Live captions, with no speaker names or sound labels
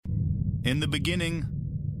In the beginning,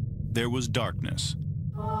 there was darkness.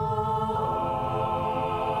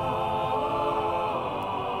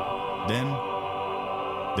 Then,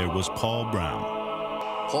 there was Paul Brown.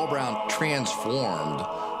 Paul Brown transformed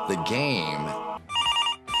the game.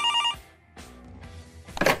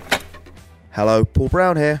 Hello, Paul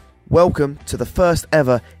Brown here. Welcome to the first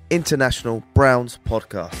ever International Browns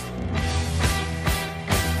podcast.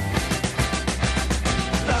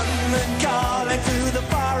 London calling to the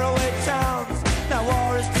faraway towns. Now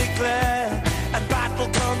war is declared and battle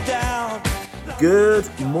come down. Good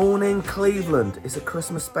morning, Cleveland. It's a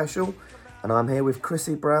Christmas special, and I'm here with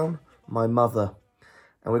Chrissy Brown, my mother.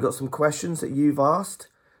 And we've got some questions that you've asked.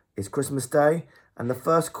 It's Christmas Day, and the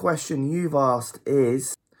first question you've asked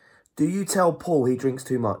is, do you tell Paul he drinks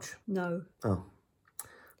too much? No. Oh,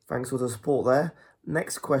 thanks for the support there.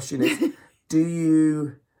 Next question is, do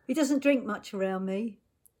you... He doesn't drink much around me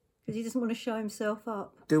because he doesn't want to show himself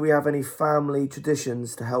up. Do we have any family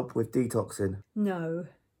traditions to help with detoxing? No.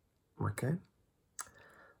 Okay.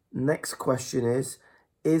 Next question is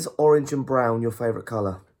orange and brown your favourite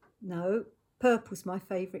colour? No. Purple's my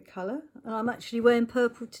favourite colour, and I'm actually wearing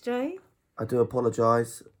purple today. I do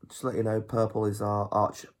apologise. Just to let you know, purple is our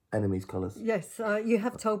arch enemy's colours. Yes, you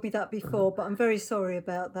have told me that before, but I'm very sorry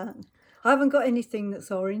about that. I haven't got anything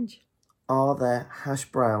that's orange. Are there hash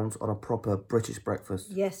browns on a proper British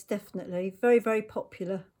breakfast? Yes, definitely. Very, very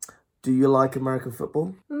popular. Do you like American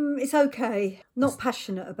football? It's okay. Not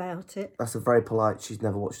passionate about it. That's a very polite, she's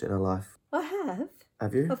never watched it in her life. I have.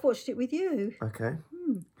 Have you? I've watched it with you. Okay.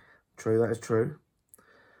 True, that is true.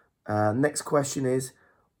 Next question is,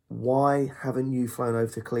 why haven't you flown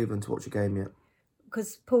over to Cleveland to watch a game yet?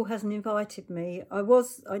 Because Paul hasn't invited me.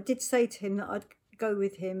 I did say to him that I'd go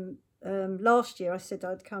with him. Last year I said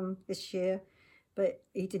I'd come this year, but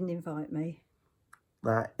he didn't invite me.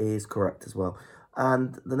 That is correct as well.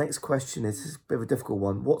 And the next question is a bit of a difficult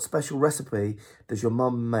one. What special recipe does your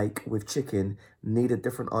mum make with chicken? Need a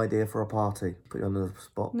different idea for a party? Put you on the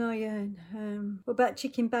spot. No, yeah. What about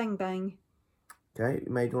chicken bang bang? Okay,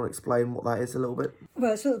 maybe you want to explain what that is a little bit?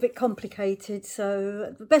 Well, it's a little bit complicated,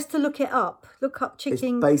 so best to look it up. Look up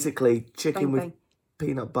chicken. It's basically chicken bang with bang.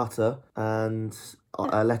 peanut butter and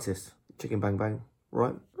lettuce. Chicken bang bang,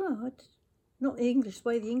 right? Well, not the English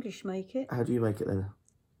way the English make it. How do you make it then?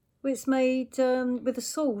 Well, it's made with a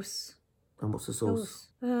sauce. And what's the sauce?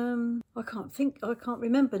 I can't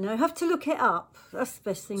remember now. I have to look it up. That's the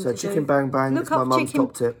best thing to do. So chicken bang bang is my mum's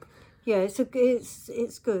top tip. Yeah,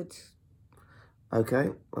 it's good. Okay,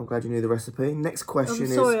 I'm glad you knew the recipe. Next question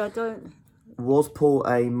is... Sorry, I don't... Was Paul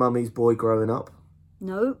a mummy's boy growing up?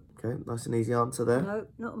 No. Okay, nice and easy answer there. No,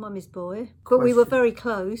 not a mummy's boy. But we were very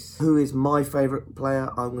close. Who is my favourite player?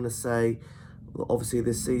 I'm going to say, obviously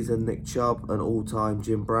this season, Nick Chubb, and all-time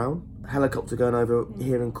Jim Brown. Helicopter going over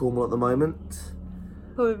here in Cornwall at the moment.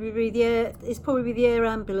 It's probably the air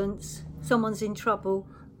ambulance. Someone's in trouble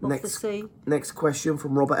off the sea. Next question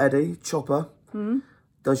from Robert Eddy, Chopper.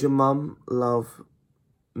 Does your mum love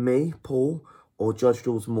me, Paul, or Judge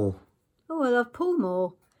Jules more? Oh, I love Paul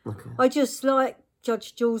more. Okay. I just like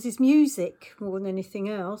Judge Jules' music more than anything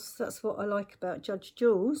else. That's what I like about Judge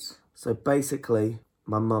Jules. So basically,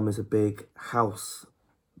 my mum is a big house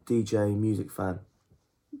DJ music fan.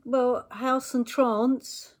 Well, house and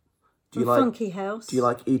trance. Funky house. Do you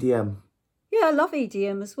like EDM? Yeah, I love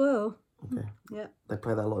EDM as well. Okay. Yeah. They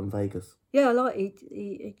play that a lot in Vegas. Yeah, I like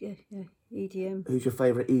EDM. Who's your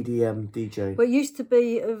favourite EDM DJ? Well, it used to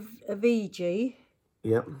be a VG.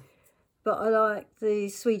 Yep. But I like the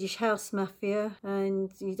Swedish House Mafia,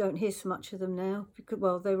 and you don't hear so much of them now because,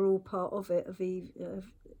 well, they were all part of it,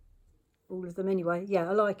 all of them anyway. Yeah,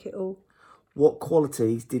 I like it all. What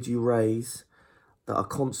qualities did you raise that are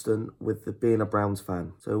constant with being a Browns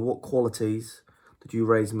fan? So what qualities did you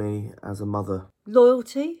raise me as a mother?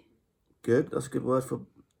 Loyalty. Good, that's a good word for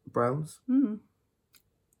Browns.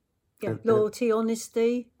 Yeah, loyalty,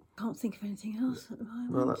 honesty. Can't think of anything else at the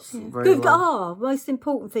moment. Well, that's very good. well. Most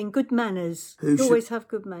important thing, good manners. You always have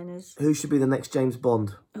good manners. Who should be the next James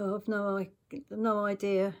Bond? Oh, I've no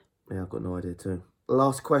idea. Yeah, I've got no idea too.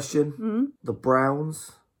 Last question. The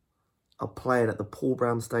Browns are playing at the Paul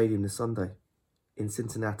Brown Stadium this Sunday in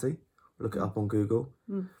Cincinnati. Look it up on Google.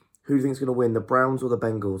 Who do you think is going to win, the Browns or the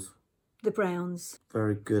Bengals? The Browns.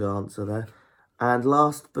 Very good answer there. And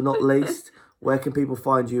last but not least, where can people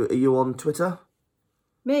find you? Are you on Twitter?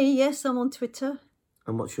 Me, yes, I'm on Twitter.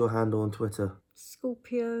 And what's your handle on Twitter?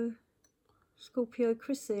 Scorpio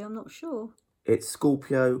Chrissy, I'm not sure. It's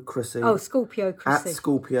Scorpio Chrissy. Oh, Scorpio Chrissy. At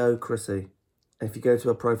Scorpio Chrissy. If you go to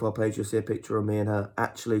her profile page, you'll see a picture of me and her.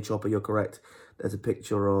 Actually, Chopper, you're correct. There's a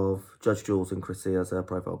picture of Judge Jules and Chrissy as her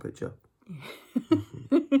profile picture.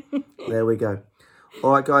 There we go.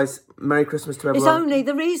 All right, guys. Merry Christmas to It's everyone. only,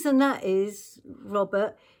 the reason that is,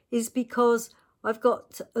 Robert, is because I've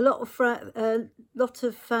got a lot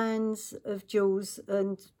of fans of Jules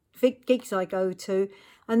and gigs I go to,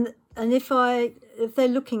 and if they're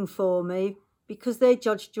looking for me, because they're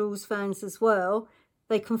Judge Jules fans as well,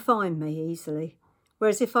 they can find me easily.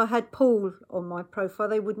 Whereas if I had Paul on my profile,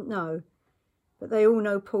 they wouldn't know. But they all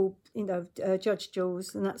know Paul, Judge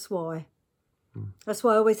Jules, and that's why. That's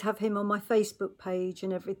why I always have him on my Facebook page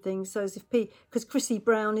and everything. So as if because Chrissy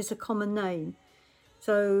Brown is a common name,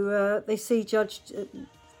 so they see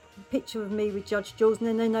picture of me with Judge Jules, and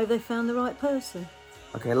then they know they found the right person.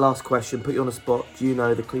 Okay, last question. Put you on the spot. Do you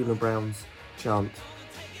know the Cleveland Browns chant?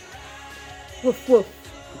 Woof woof.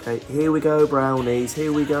 Okay, here we go, Brownies.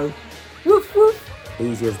 Here we go. Woof woof.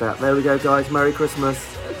 Easy as that. There we go, guys. Merry Christmas.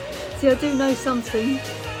 See, I do know something.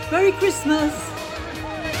 Merry Christmas.